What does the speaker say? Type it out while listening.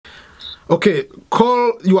Okay,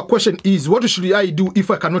 call. Your question is, what should I do if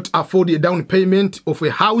I cannot afford a down payment of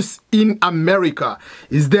a house in America?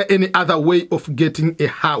 Is there any other way of getting a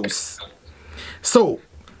house? So,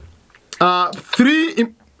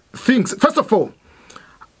 three things. First of all,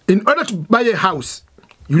 in order to buy a house,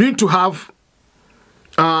 you need to have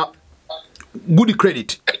good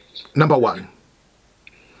credit, number one.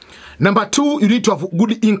 Number two, you need to have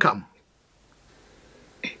good income.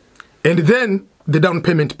 And then the down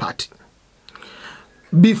payment part.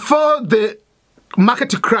 Before the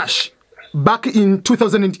market crash back in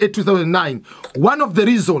 2008, 2009, one of the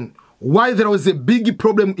reasons why there was a big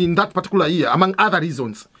problem in that particular year, among other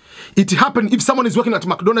reasons, it happened if someone is working at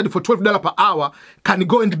McDonald's for $12 per hour, can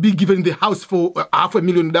go and be given the house for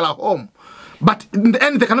 $500,000 home. But in the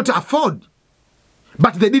end, they cannot afford.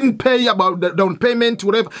 But they didn't pay about the down payment,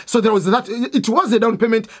 whatever. So there was that. It was a down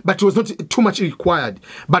payment, but it was not too much required.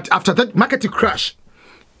 But after that market crash,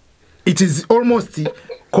 it is almost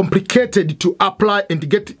complicated to apply and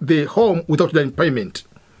get the home without down payment.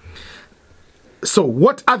 So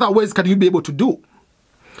what other ways can you be able to do?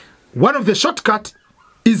 One of the shortcuts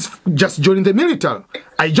is just joining the military.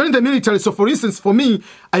 I joined the military. So for instance, for me,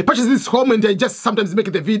 I purchased this home and I just sometimes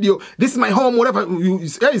make the video. This is my home, whatever.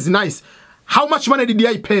 It's nice. How much money did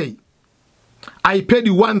I pay? I paid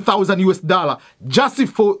 $1,000 just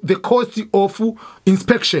for the cost of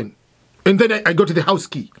inspection. And then I got the house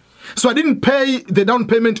key. So I didn't pay the down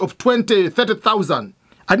payment of $20,000, $30,000.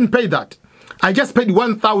 I didn't pay that. I just paid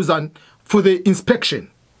 $1,000 for the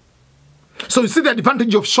inspection. So you see the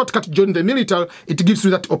advantage of shortcut joining the military, it gives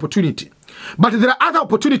you that opportunity. But there are other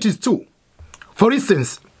opportunities too. For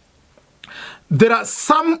instance, there are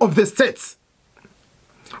some of the states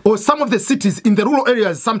or some of the cities in the rural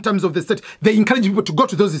areas, sometimes of the state, they encourage people to go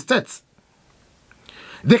to those states.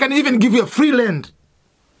 They can even give you a free land.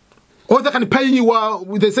 Or they can pay you,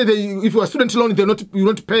 they say if you're a student loan, you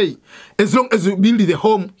don't pay, as long as you build the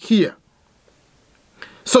home here.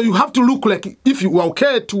 So you have to look like if you are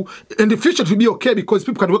okay to, in the future it will be okay because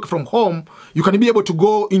people can work from home. You can be able to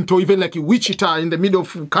go into even like Wichita in the middle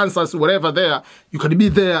of Kansas, wherever there. You can be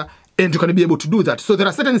there and you can be able to do that. So there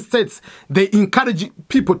are certain states, they encourage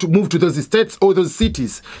people to move to those states or those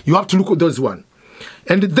cities. You have to look at those ones.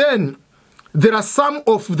 And then there are some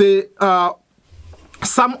of the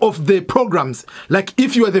programs, like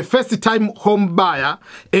if you are the first-time home buyer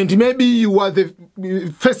and maybe you are the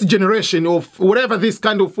first generation of whatever this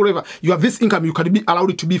kind of whatever, you have this income, you can be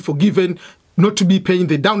allowed to be forgiven, not to be paying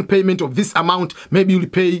the down payment of this amount. Maybe you'll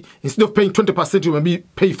pay, instead of paying 20%, you maybe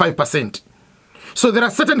pay 5%. So there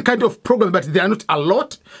are certain kind of programs, but they are not a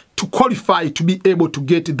lot to qualify to be able to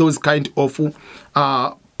get those kind of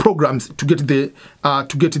programs to get the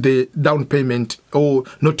down payment or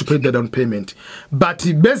not to pay the down payment. But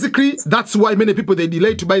basically, that's why many people, they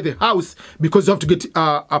delay to buy the house because you have to get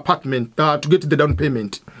apartment to get the down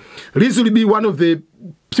payment. This will be one of the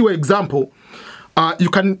pure example. You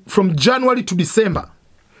can, from January to December,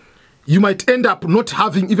 you might end up not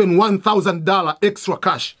having even $1,000 extra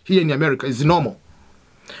cash here in America. It's normal.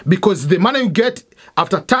 Because the money you get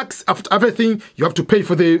after tax, after everything, you have to pay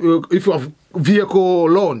for the, if you have vehicle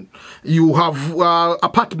loan, you have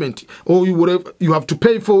apartment, or you have to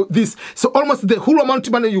pay for this. So almost the whole amount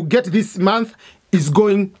of money you get this month is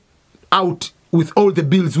going out with all the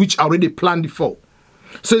bills which are already planned for.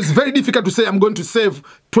 So it's very difficult to say I'm going to save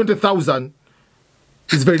 20,000.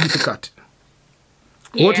 It's very difficult.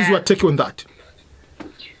 Yeah. What is your take on that?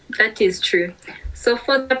 That is true. So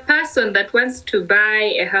for the person that wants to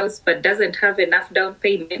buy a house but doesn't have enough down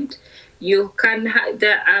payment, you can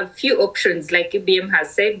there are a few options like IBM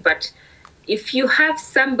has said, but if you have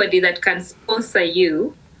somebody that can sponsor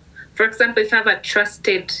you, for example, if you have a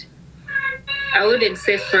trusted, I wouldn't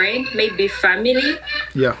say friend, maybe family.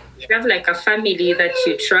 Yeah. If you have like a family that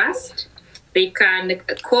you trust, they can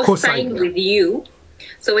co-sign with you.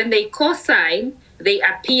 So when they co-sign, they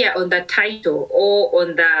appear on the title or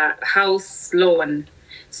on the house loan.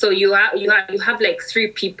 So you have like 3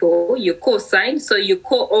 people, you co-sign, so you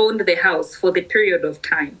co-own the house for the period of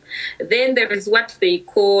time. Then there is what they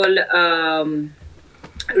call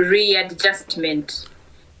readjustment.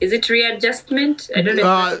 Is it readjustment? I don't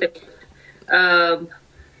know.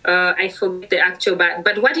 I forget the actual,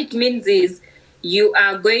 but what it means is you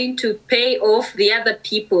are going to pay off the other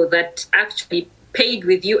people that actually paid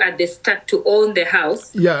with you at the start to own the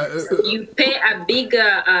house. Yeah. So you pay a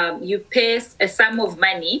bigger, you pay a sum of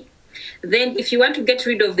money. Then if you want to get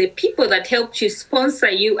rid of the people that helped you sponsor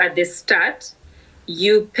you at the start,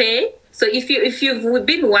 you pay. So if you've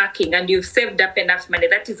been working and you've saved up enough money,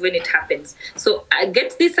 that is when it happens. So I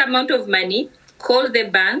get this amount of money, call the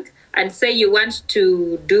bank, and say you want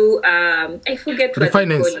to do, I forget what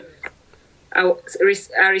refinance. they call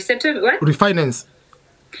it. Resettle, what? Refinance.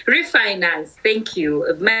 Refinance. Thank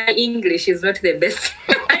you. My English is not the best.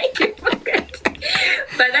 I can forget.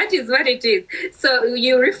 But that is what it is. So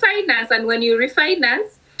you refinance, and when you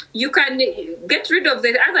refinance, you can get rid of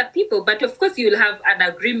the other people, but of course you'll have an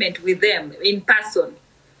agreement with them in person.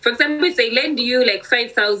 For example, if they lend you like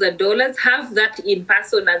 $5,000, have that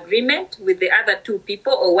in-person agreement with the other two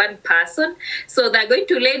people or one person. So they're going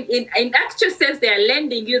to lend, in actual sense, they are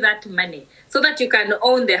lending you that money so that you can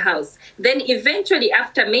own the house. Then eventually,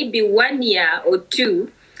 after maybe 1 year or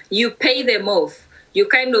two, you pay them off. You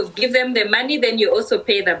kind of give them the money, then you also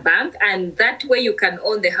pay the bank, and that way you can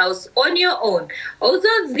own the house on your own.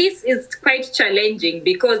 Although this is quite challenging,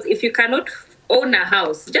 because if you cannot own a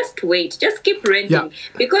house, just wait, just keep renting. Yeah.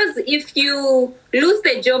 Because if you lose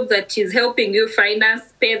the job that is helping you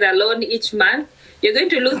finance, pay the loan each month, you're going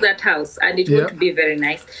to lose that house, and it won't be very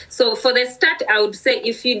nice. So for the start, I would say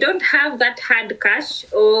if you don't have that hard cash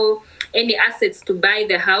or any assets to buy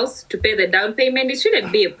the house, to pay the down payment, it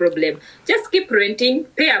shouldn't be a problem. Just keep renting,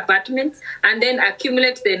 pay apartments, and then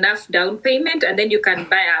accumulate the enough down payment, and then you can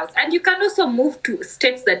buy a house. And you can also move to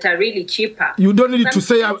states that are really cheaper. You don't need to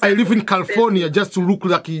say, I live in California, just to look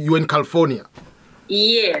like you're in California.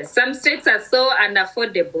 Yes, some states are so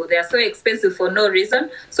unaffordable. They are so expensive for no reason.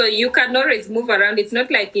 So you can always move around. It's not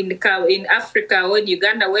like in Africa or in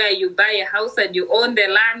Uganda, where you buy a house and you own the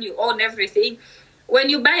land, you own everything. When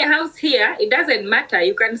you buy a house here, it doesn't matter.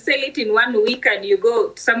 You can sell it in 1 week and you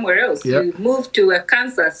go somewhere else. Yep. You move to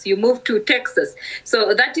Kansas, you move to Texas.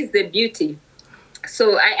 So that is the beauty.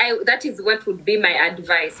 So that is what would be my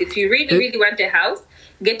advice. If you really want a house,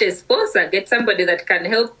 get a sponsor, get somebody that can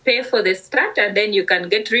help pay for the start, and then you can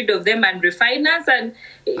get rid of them and refinance and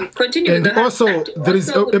continue. And with the also, house. there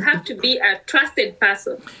is would have to be a trusted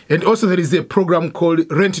person. And also, there is a program called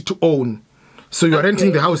Rent to Own. So you are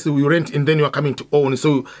renting the house, you rent, and then you are coming to own.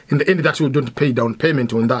 So in the end, that you don't pay down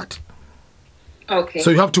payment on that. Okay. So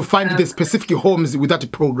you have to find the specific homes with that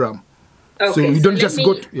program. Okay. So you don't just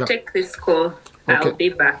go to, take this call. Okay. I'll be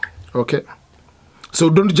back. Okay. So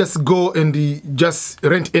don't just go and just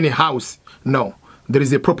rent any house. No. There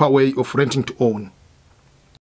is a proper way of renting to own.